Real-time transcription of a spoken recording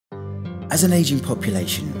As an ageing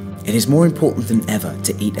population, it is more important than ever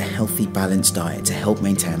to eat a healthy, balanced diet to help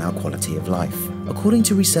maintain our quality of life. According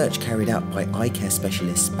to research carried out by eye care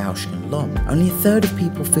specialists Bausch and Lomb, only a third of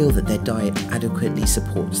people feel that their diet adequately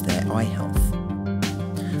supports their eye health.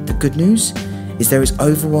 The good news is there is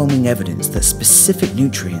overwhelming evidence that specific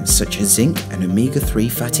nutrients such as zinc and omega-3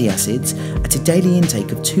 fatty acids at a daily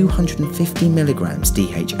intake of 250 mg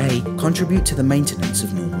DHA contribute to the maintenance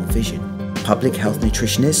of normal vision. Public health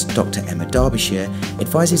nutritionist Dr. Emma Derbyshire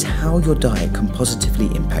advises how your diet can positively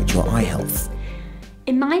impact your eye health.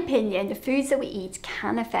 In my opinion, the foods that we eat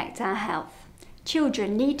can affect our health.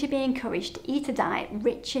 Children need to be encouraged to eat a diet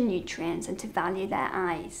rich in nutrients and to value their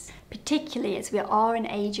eyes, particularly as we are an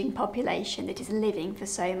ageing population that is living for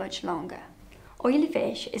so much longer. Oily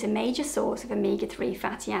fish is a major source of omega-3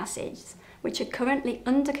 fatty acids, which are currently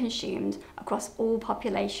underconsumed across all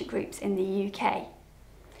population groups in the UK.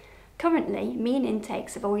 Currently, mean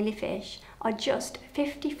intakes of oily fish are just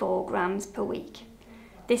 54 grams per week.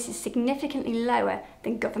 This is significantly lower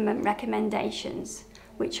than government recommendations,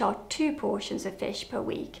 which are 2 portions of fish per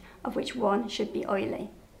week, of which 1 should be oily.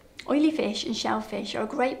 Oily fish and shellfish are a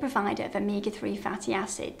great provider of omega-3 fatty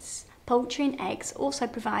acids. Poultry and eggs also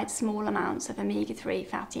provide small amounts of omega-3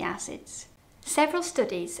 fatty acids. Several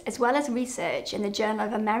studies, as well as research in the Journal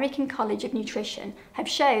of American College of Nutrition, have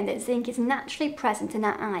shown that zinc is naturally present in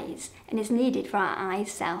our eyes and is needed for our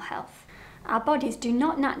eyes' cell health. Our bodies do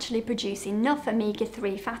not naturally produce enough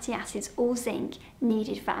omega-3 fatty acids or zinc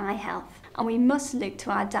needed for eye health, and we must look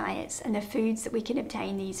to our diets and the foods that we can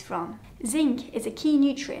obtain these from. Zinc is a key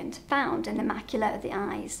nutrient found in the macula of the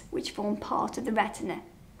eyes, which form part of the retina.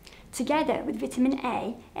 Together with vitamin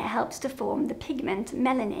A, it helps to form the pigment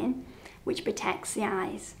melanin, which protects the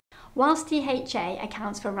eyes. Whilst DHA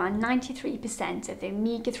accounts for around 93% of the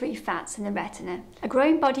omega-3 fats in the retina, a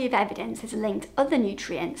growing body of evidence has linked other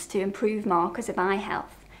nutrients to improve markers of eye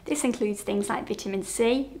health. This includes things like vitamin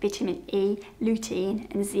C, vitamin E, lutein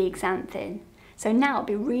and zeaxanthin. So now it'll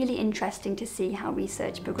be really interesting to see how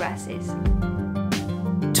research progresses.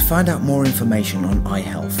 To find out more information on eye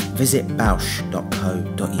health, visit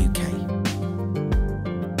bausch.co.uk.